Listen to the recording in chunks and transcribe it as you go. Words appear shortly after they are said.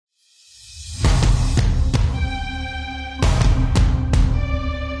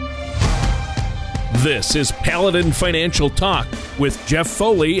This is Paladin Financial Talk with Jeff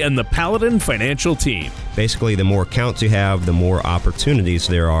Foley and the Paladin Financial team. Basically, the more accounts you have, the more opportunities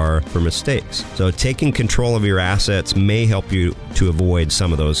there are for mistakes. So taking control of your assets may help you to avoid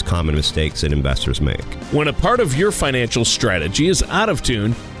some of those common mistakes that investors make. When a part of your financial strategy is out of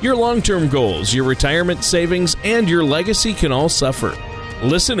tune, your long-term goals, your retirement savings, and your legacy can all suffer.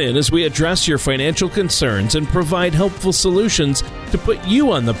 Listen in as we address your financial concerns and provide helpful solutions to put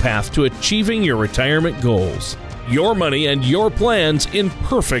you on the path to achieving your retirement goals. Your money and your plans in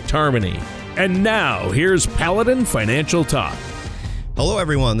perfect harmony. And now, here's Paladin Financial Talk. Hello,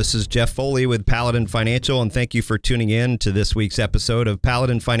 everyone. This is Jeff Foley with Paladin Financial, and thank you for tuning in to this week's episode of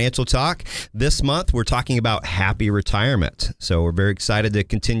Paladin Financial Talk. This month, we're talking about happy retirement. So we're very excited to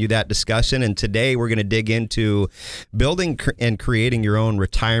continue that discussion, and today we're going to dig into building and creating your own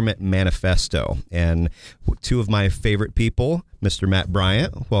retirement manifesto. And two of my favorite people, Mr. Matt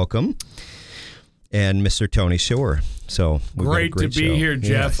Bryant, welcome, and Mr. Tony Shore. So great to be here,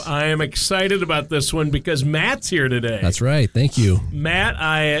 Jeff. Yes. I am excited about this one because Matt's here today. That's right. Thank you. Matt,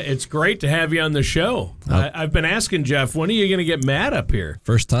 it's great to have you on the show. I've been asking Jeff, when are you going to get Matt up here?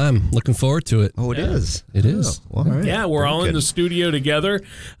 First time. Looking forward to it. Oh, it is. It is. Well, all right. Yeah, we're all in the studio together.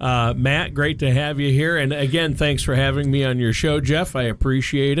 Matt, great to have you here. And again, thanks for having me on your show, Jeff. I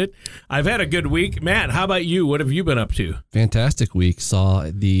appreciate it. I've had a good week. Matt, how about you? What have you been up to? Fantastic week. Saw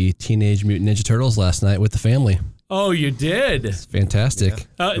the Teenage Mutant Ninja Turtles last night with the family. Oh, you did? It's fantastic.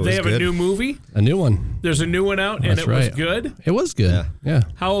 Yeah. They have a new movie? A new one. There's a new one out, and it was good? It was good. Yeah.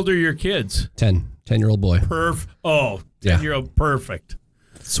 How old are your kids? 10-year-old boy. 10-year-old, perfect.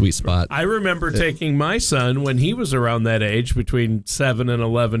 Sweet spot. I remember taking my son when he was around that age, between 7 and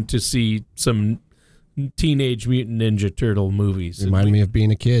 11, to see some Teenage Mutant Ninja Turtle movies. Reminded me of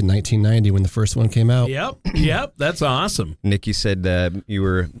being a kid, 1990, when the first one came out. Yep, that's awesome. Nikki said you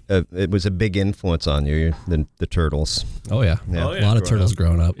were. It was a big influence on you, the Turtles. Oh yeah. A lot of turtles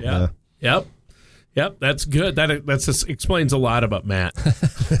growing up. Yep, that's good. That explains a lot about Matt.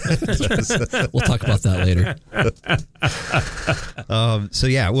 We'll talk about that later.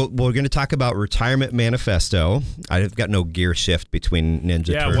 We're going to talk about Retirement Manifesto. I've got no gear shift between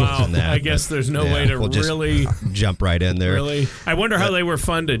Ninja Turtles and that. I guess there's no way to really jump right in there. Really, I wonder how they were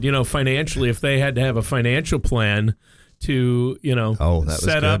funded. Financially, if they had to have a financial plan to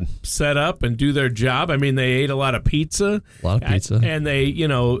set up and do their job. I mean, they ate a lot of pizza. And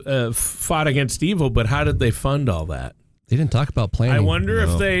they fought against evil, but how did they fund all that? They didn't talk about planning. I wonder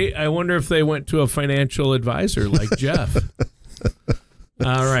if they went to a financial advisor like Jeff.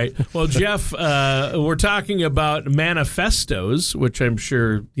 All right. Well, Jeff, we're talking about manifestos, which I'm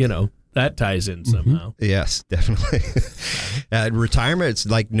sure, that ties in somehow. Mm-hmm. Yes, definitely. Retirement, it's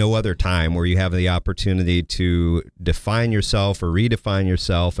like no other time where you have the opportunity to define yourself or redefine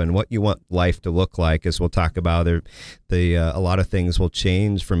yourself and what you want life to look like. As we'll talk about, a lot of things will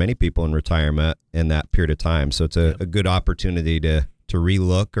change for many people in retirement in that period of time. So it's a good opportunity to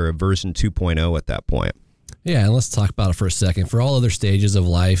relook, or a version 2.0 at that point. Yeah, and let's talk about it for a second. For all other stages of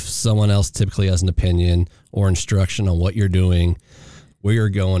life, someone else typically has an opinion or instruction on what you're doing, where you're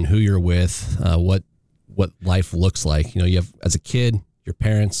going, who you're with, what life looks like. You have, as a kid, your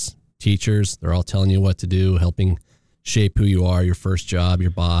parents, teachers, they're all telling you what to do, helping shape who you are, your first job,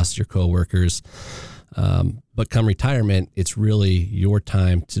 your boss, your coworkers. But come retirement, it's really your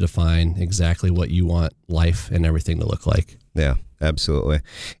time to define exactly what you want life and everything to look like. Yeah, absolutely.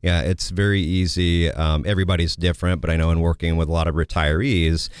 Yeah, it's very easy. Everybody's different, but I know in working with a lot of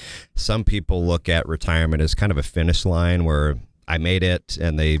retirees, some people look at retirement as kind of a finish line where I made it,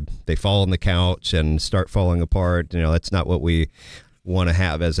 and they fall on the couch and start falling apart. That's not what we want to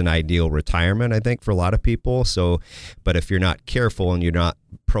have as an ideal retirement, I think, for a lot of people. So, but if you're not careful and you're not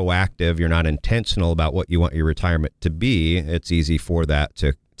proactive, you're not intentional about what you want your retirement to be, it's easy for that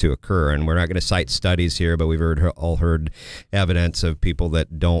to occur. And we're not going to cite studies here, but we've all heard evidence of people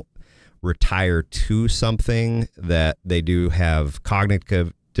that don't retire to something, that they do have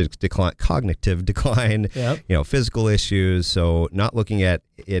cognitive decline, physical issues. So not looking at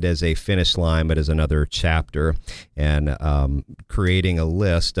it as a finish line, but as another chapter, and creating a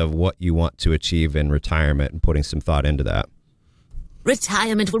list of what you want to achieve in retirement and putting some thought into that.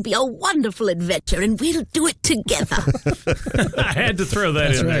 Retirement will be a wonderful adventure, and we'll do it together. I had to throw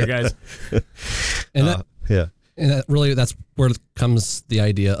that in there, guys. And that's where comes the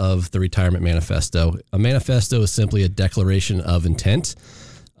idea of the Retirement Manifesto. A manifesto is simply a declaration of intent.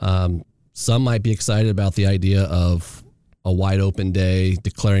 Some might be excited about the idea of a wide open day,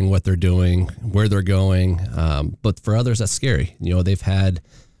 declaring what they're doing, where they're going. But for others, that's scary. They've had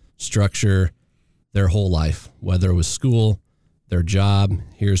structure their whole life, whether it was school, their job.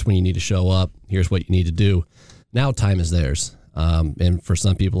 Here's when you need to show up. Here's what you need to do. Now time is theirs. And for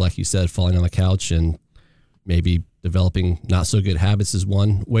some people, like you said, falling on the couch and maybe developing not so good habits is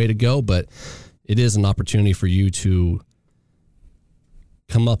one way to go, but it is an opportunity for you to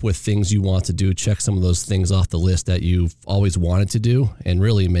come up with things you want to do, check some of those things off the list that you've always wanted to do, and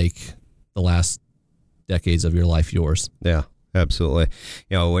really make the last decades of your life yours. Yeah, absolutely.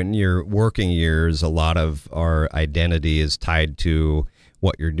 When you're working years, a lot of our identity is tied to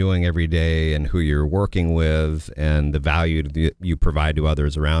what you're doing every day and who you're working with and the value that you provide to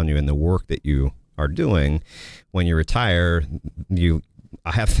others around you and the work that you are doing. When you retire, you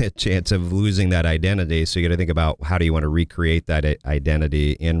have the chance of losing that identity. So you got to think about how do you want to recreate that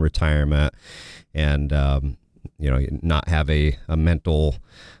identity in retirement and, not have a mental,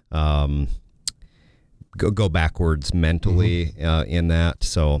 go backwards mentally in that.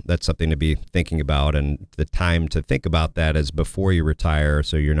 So that's something to be thinking about. And the time to think about that is before you retire.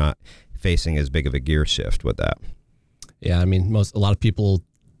 So you're not facing as big of a gear shift with that. Yeah. I mean, a lot of people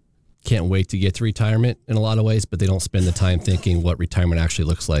can't wait to get to retirement in a lot of ways, but they don't spend the time thinking what retirement actually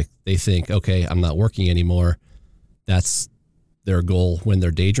looks like. They think, okay, I'm not working anymore. That's their goal when they're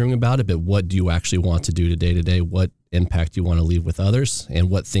daydreaming about it. But what do you actually want to do day to day? What impact do you want to leave with others?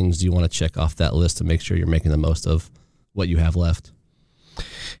 And what things do you want to check off that list to make sure you're making the most of what you have left?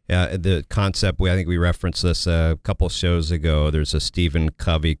 Yeah, the concept, I think we referenced this a couple shows ago. There's a Stephen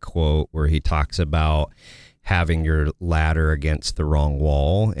Covey quote where he talks about having your ladder against the wrong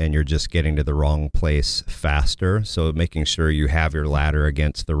wall and you're just getting to the wrong place faster. So making sure you have your ladder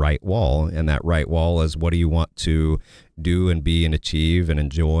against the right wall, and that right wall is what do you want to do and be and achieve and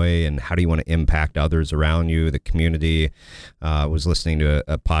enjoy, and how do you want to impact others around you, the community. I was listening to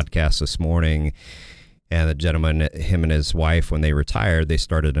a podcast this morning, and the gentleman, him and his wife, when they retired, they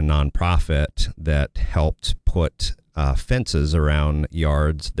started a nonprofit that helped put fences around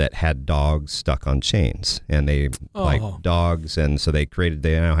yards that had dogs stuck on chains, and they like dogs, and so they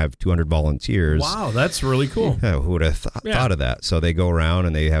now have 200 volunteers. Wow, that's really cool. Who would have thought of that? So they go around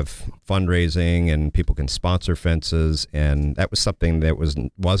and they have fundraising, and people can sponsor fences, and that was something that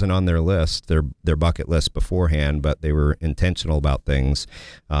wasn't on their list, their bucket list beforehand, but they were intentional about things.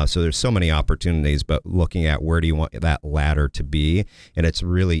 So there's so many opportunities, but looking at where do you want that ladder to be, and it's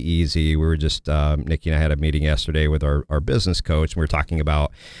really easy. We were just Nikki and I had a meeting yesterday with our business coach, and we were talking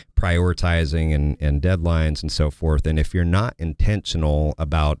about prioritizing and deadlines and so forth. And if you're not intentional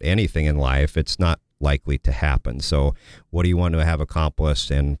about anything in life, it's not likely to happen. So what do you want to have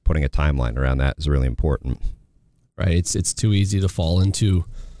accomplished, and putting a timeline around that is really important. Right. It's too easy to fall into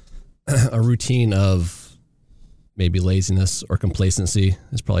a routine of maybe laziness or complacency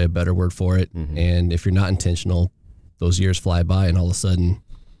is probably a better word for it. Mm-hmm. And if you're not intentional, those years fly by and all of a sudden,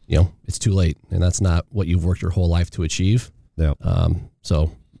 it's too late, and that's not what you've worked your whole life to achieve. Yeah.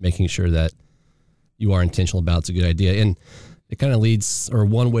 So making sure that you are intentional about it's a good idea. And it kind of leads, or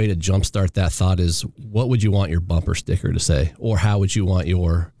one way to jumpstart that thought is, what would you want your bumper sticker to say? Or how would you want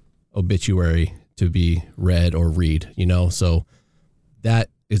your obituary to be read or read? So that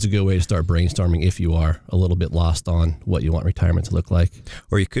is a good way to start brainstorming if you are a little bit lost on what you want retirement to look like.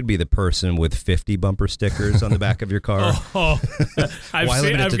 Or you could be the person with 50 bumper stickers on the back of your car. Why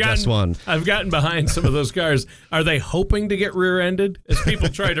limit it to just one? I've gotten behind some of those cars. Are they hoping to get rear-ended as people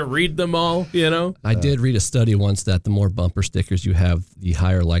try to read them all, I did read a study once that the more bumper stickers you have, the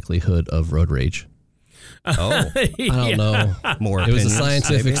higher likelihood of road rage. Oh, I don't know. More. It was a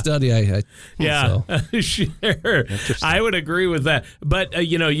scientific study. Yeah, so. Sure. I would agree with that. But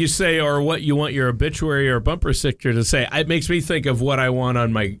you say, or what you want your obituary or bumper sticker to say. It makes me think of what I want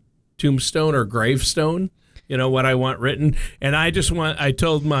on my tombstone or gravestone. What I want written, and I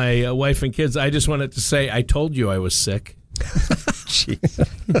told my wife and kids, I just want it to say, "I told you I was sick." Jeez.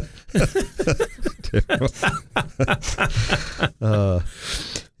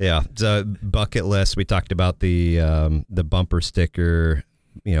 Yeah, the bucket list. We talked about the bumper sticker.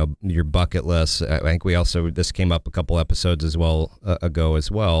 Your bucket list. I think this came up a couple episodes ago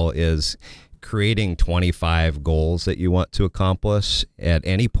as well. Is creating 25 goals that you want to accomplish at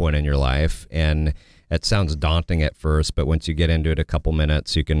any point in your life, and it sounds daunting at first, but once you get into it a couple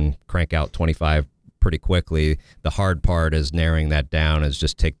minutes, you can crank out 25 pretty quickly. The hard part is narrowing that down, is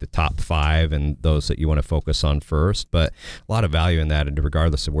just take the top 5 and those that you want to focus on first. But a lot of value in that, and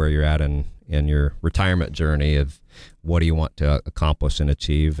regardless of where you're at in your retirement journey, of what do you want to accomplish and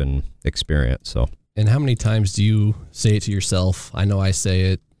achieve and experience. So, and how many times do you say it to yourself? I know I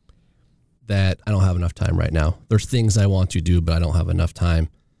say it, that I don't have enough time right now. There's things I want to do, but I don't have enough time.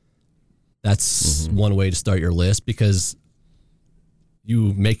 That's one way to start your list, because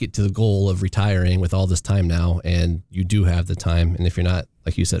you make it to the goal of retiring with all this time now, and you do have the time. And if you're not,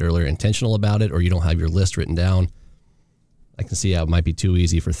 like you said earlier, intentional about it, or you don't have your list written down, I can see how it might be too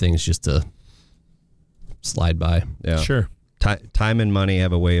easy for things just to slide by. Yeah, Sure. Time and money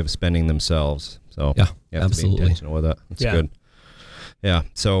have a way of spending themselves. So Yeah, you have absolutely. to be intentional with it. That's Yeah. good. Yeah.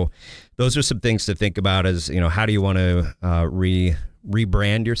 So those are some things to think about. Is how do you want to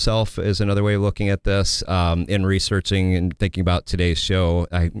rebrand yourself? Is another way of looking at this. In researching and thinking about today's show,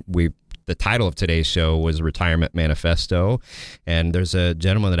 the title of today's show was Retirement Manifesto, and there's a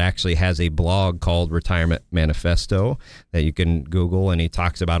gentleman that actually has a blog called Retirement Manifesto that you can Google, and he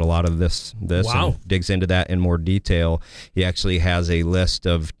talks about a lot of this Wow. and digs into that in more detail. He actually has a list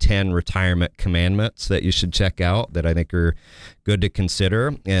of 10 retirement commandments that you should check out that I think are good to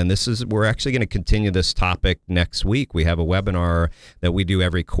consider. And we're actually going to continue this topic next week. We have a webinar that we do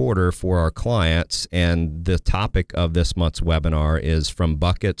every quarter for our clients, and the topic of this month's webinar is From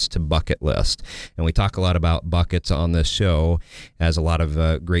Buckets to Bucket List. And we talk a lot about buckets on this show, as a lot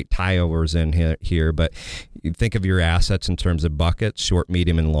of great tie-overs in here, but you think of your assets in terms of buckets, short,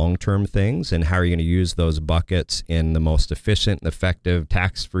 medium, and long-term things, and how are you going to use those buckets in the most efficient and effective,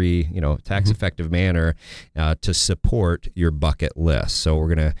 tax-free, tax-effective manner to support your bucket list. So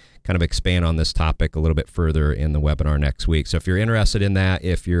we're going to kind of expand on this topic a little bit further in the webinar next week. So if you're interested in that,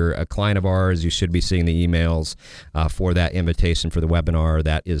 if you're a client of ours, you should be seeing the emails for that invitation for the webinar.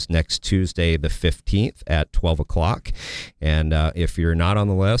 That is next Tuesday, the 15th at 12 o'clock. And if you're not on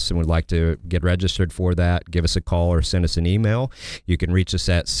the list and would like to get registered for that, give us a call or send us an email. You can reach us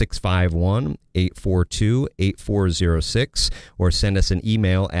at 651-842-8406 or send us an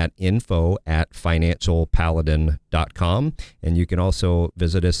email at info@financialpaladin.com. And you can also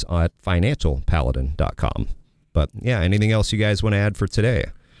visit us at financialpaladin.com. But yeah, anything else you guys want to add for today?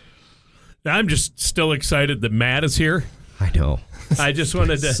 I'm just still excited that Matt is here. I know. I just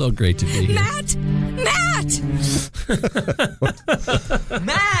wanted to. So great to be here. Matt!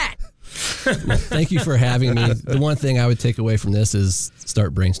 Matt! Well, thank you for having me. The one thing I would take away from this is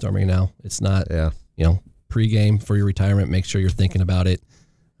start brainstorming now. It's not, pre-game for your retirement. Make sure you're thinking about it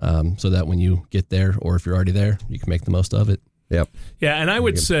so that when you get there, or if you're already there, you can make the most of it. Yep. Yeah, and I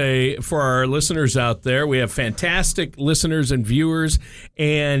would say for our listeners out there, we have fantastic listeners and viewers,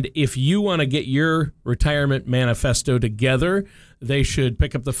 and if you want to get your retirement manifesto together, they should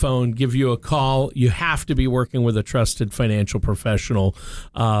pick up the phone, give you a call. You have to be working with a trusted financial professional,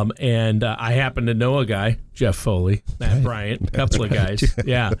 and I happen to know a guy, Jeff Foley, Matt Bryant, a couple of guys.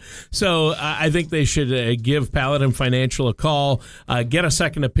 Yeah. So I think they should give Paladin Financial a call, get a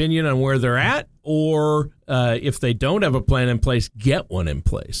second opinion on where they're at, or if they don't have a plan in place, get one in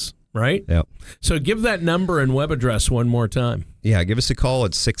place, right? Yep. So give that number and web address one more time. Yeah, give us a call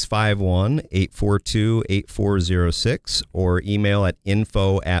at 651-842-8406 or email at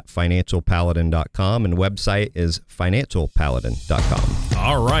info@financialpaladin.com, and website is financialpaladin.com.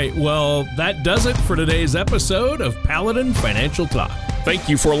 All right. Well, that does it for today's episode of Paladin Financial Talk. Thank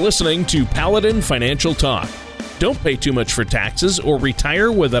you for listening to Paladin Financial Talk. Don't pay too much for taxes or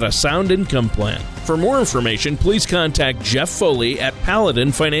retire without a sound income plan. For more information, please contact Jeff Foley at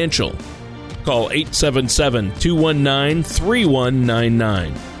Paladin Financial. Call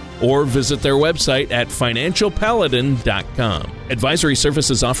 877-219-3199 or visit their website at financialpaladin.com. Advisory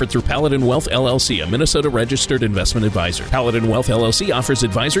services offered through Paladin Wealth LLC, a Minnesota-registered investment advisor. Paladin Wealth LLC offers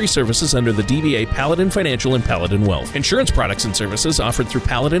advisory services under the DBA Paladin Financial and Paladin Wealth. Insurance products and services offered through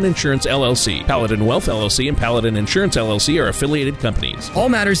Paladin Insurance LLC. Paladin Wealth LLC and Paladin Insurance LLC are affiliated companies. All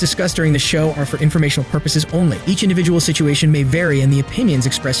matters discussed during the show are for informational purposes only. Each individual situation may vary, and the opinions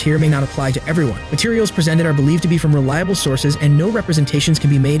expressed here may not apply to everyone. Materials presented are believed to be from reliable sources, and no representations can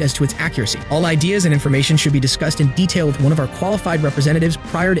be made as to its accuracy. All ideas and information should be discussed in detail with one of our qualified representatives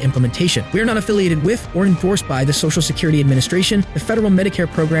prior to implementation. We are not affiliated with or endorsed by the Social Security Administration, the Federal Medicare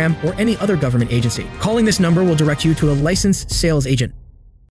Program, or any other government agency. Calling this number will direct you to a licensed sales agent.